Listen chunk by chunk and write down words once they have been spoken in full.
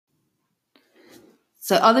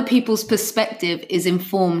So other people's perspective is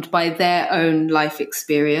informed by their own life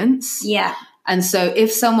experience. Yeah. And so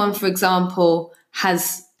if someone, for example,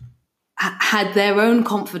 has had their own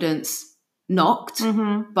confidence knocked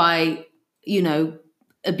by, you know,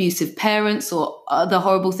 abusive parents or other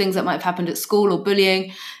horrible things that might have happened at school or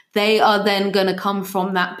bullying, they are then going to come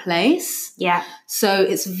from that place. Yeah. So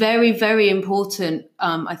it's very, very important,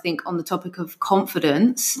 I think, on the topic of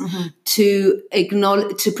confidence to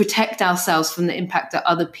acknowledge, to protect ourselves from the impact that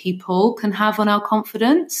other people can have on our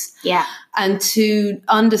confidence. Yeah. And to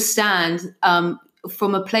understand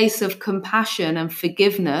from a place of compassion and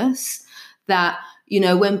forgiveness that, you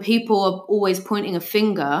know, when people are always pointing a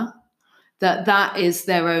finger, that is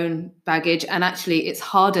their own baggage. And actually it's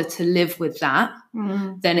harder to live with that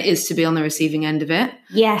than it is to be on the receiving end of it.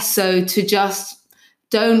 Yes. So to just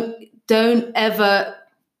don't ever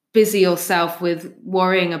busy yourself with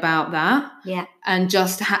worrying about that. Yeah. And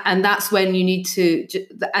just, and that's when you need to,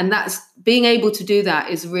 and that's being able to do that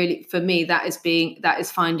is really, for me, that is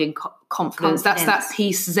finding confidence. That's that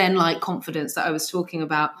peace, Zen-like confidence that I was talking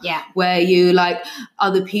about. Yeah. Where you like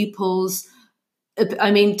other people's,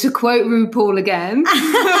 I mean, to quote RuPaul again,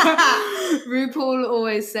 RuPaul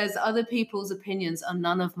always says, other people's opinions are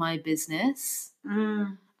none of my business.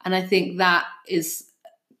 And I think that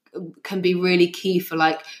can be really key for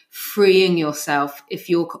like freeing yourself if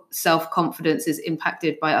your self-confidence is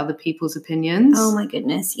impacted by other people's opinions. Oh my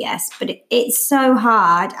goodness, yes. But it's so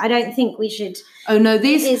hard. I don't think we should. Oh no,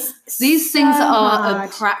 these things are a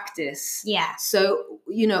practice. Yeah. So,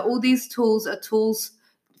 you know, all these tools are tools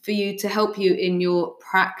for you to help you in your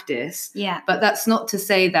practice. Yeah. But that's not to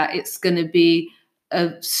say that it's going to be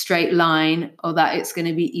a straight line or that it's going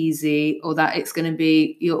to be easy or that it's going to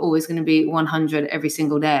be, you're always going to be 100 every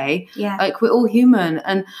single day. Yeah. Like we're all human.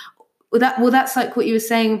 And that's like what you were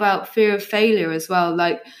saying about fear of failure as well.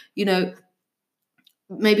 Like, you know,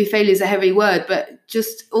 maybe failure is a heavy word, but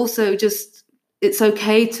just it's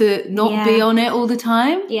okay to not be on it all the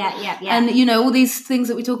time. Yeah. And, you know, all these things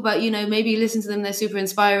that we talk about, you know, maybe you listen to them, they're super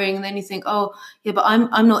inspiring. And then you think, oh, yeah, but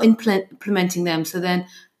I'm not implementing them. So then,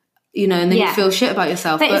 you know, and then you feel shit about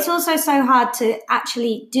yourself. But it's also so hard to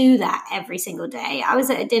actually do that every single day. I was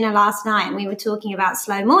at a dinner last night and we were talking about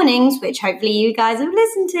slow mornings, which hopefully you guys have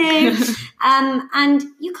listened to. And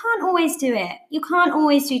you can't always do it. You can't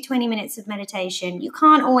always do 20 minutes of meditation. You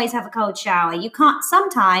can't always have a cold shower.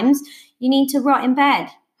 Sometimes you need to rot in bed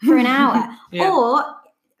for an hour. Or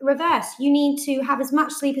reverse, you need to have as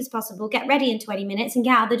much sleep as possible, get ready in 20 minutes and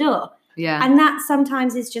get out the door. Yeah. And that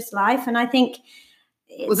sometimes is just life. And I think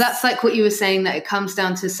well, that's like what you were saying, that it comes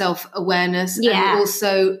down to self-awareness. Yeah. And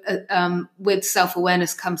also with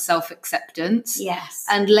self-awareness comes self-acceptance. Yes.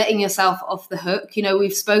 And letting yourself off the hook. You know,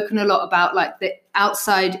 we've spoken a lot about like the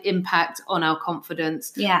outside impact on our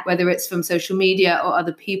confidence, whether it's from social media or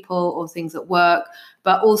other people or things at work,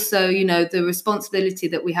 but also, you know, the responsibility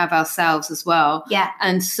that we have ourselves as well. Yeah.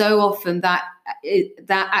 And so often that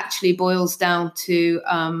actually boils down to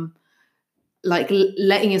like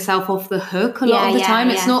letting yourself off the hook a lot of the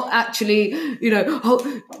time. It's not actually, you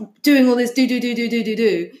know, doing all this,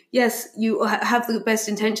 do. Yes, you have the best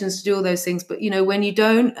intentions to do all those things, but, you know, when you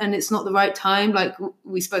don't and it's not the right time, like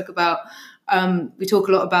we spoke about, we talk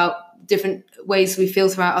a lot about different ways we feel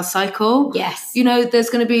throughout our cycle. Yes. You know,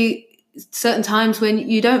 there's going to be certain times when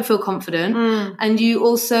you don't feel confident and you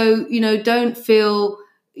also, you know, don't feel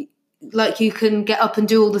like you can get up and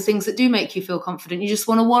do all the things that do make you feel confident. You just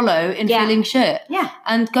want to wallow in feeling shit. Yeah.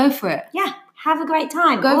 And go for it. Yeah. Have a great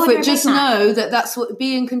time. Go for it. Just know that that's what,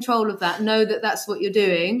 be in control of that. Know that that's what you're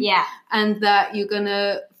doing. Yeah. And that you're going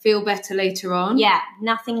to feel better later on. Yeah.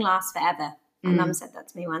 Nothing lasts forever. My mum said that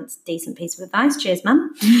to me once. Decent piece of advice. Cheers,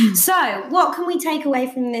 mum. So what can we take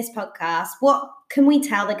away from this podcast? What can we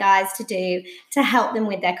tell the guys to do to help them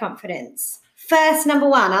with their confidence? First, number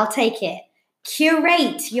one, I'll take it.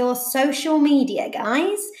 Curate your social media,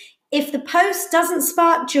 guys. If the post doesn't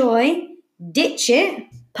spark joy, ditch it,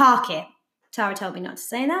 park it. Tara told me not to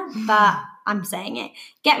say that, but I'm saying it.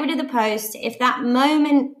 Get rid of the post. If that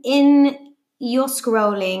moment in your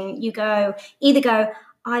scrolling, you either go,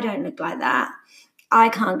 I don't look like that, I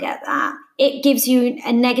can't get that, it gives you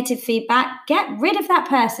a negative feedback, get rid of that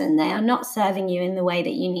person. They are not serving you in the way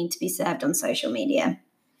that you need to be served on social media.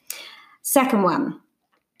 Second one.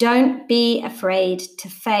 Don't be afraid to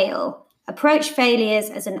fail. Approach failures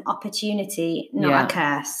as an opportunity, not a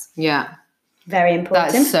curse. Yeah. Very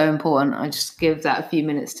important. That's so important. I just give that a few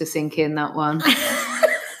minutes to sink in, that one.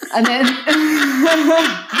 And then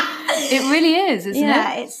it really is, isn't it?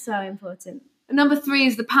 Yeah, it's so important. Number 3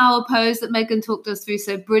 is the power pose that Megan talked us through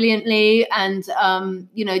so brilliantly, and,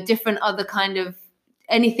 you know, different other kind of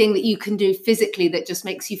anything that you can do physically that just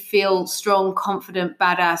makes you feel strong, confident,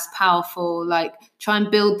 badass, powerful. Like, try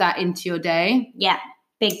and build that into your day. Yeah,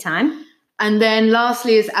 big time. And then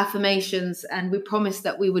lastly is affirmations. And we promised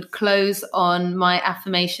that we would close on my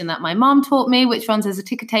affirmation that my mom taught me, which runs as a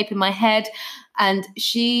ticker tape in my head. And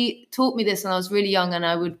she taught me this when I was really young, and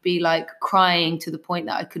I would be like crying to the point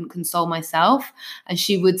that I couldn't console myself. And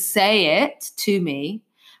she would say it to me.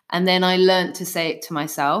 And then I learned to say it to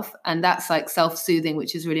myself. And that's like self-soothing,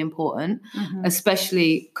 which is really important,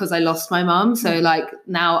 especially because I lost my mom. So like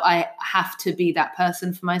now I have to be that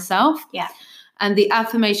person for myself. Yeah. And the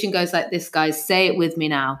affirmation goes like this, guys. Say it with me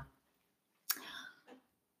now.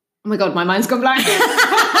 Oh my God, my mind's gone blank.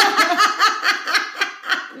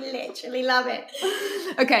 Literally love it.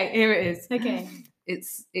 Okay, here it is. Okay.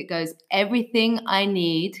 It goes, everything I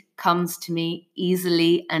need comes to me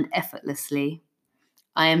easily and effortlessly.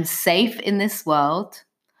 I am safe in this world.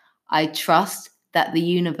 I trust that the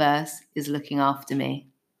universe is looking after me.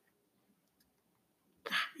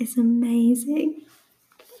 That is amazing.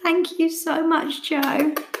 Thank you so much,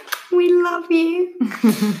 Jo. We love you.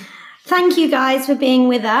 Thank you guys for being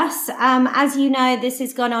with us. As you know, this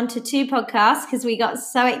has gone on to 2 podcasts because we got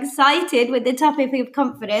so excited with the topic of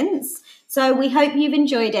confidence. So we hope you've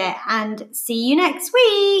enjoyed it, and see you next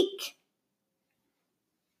week.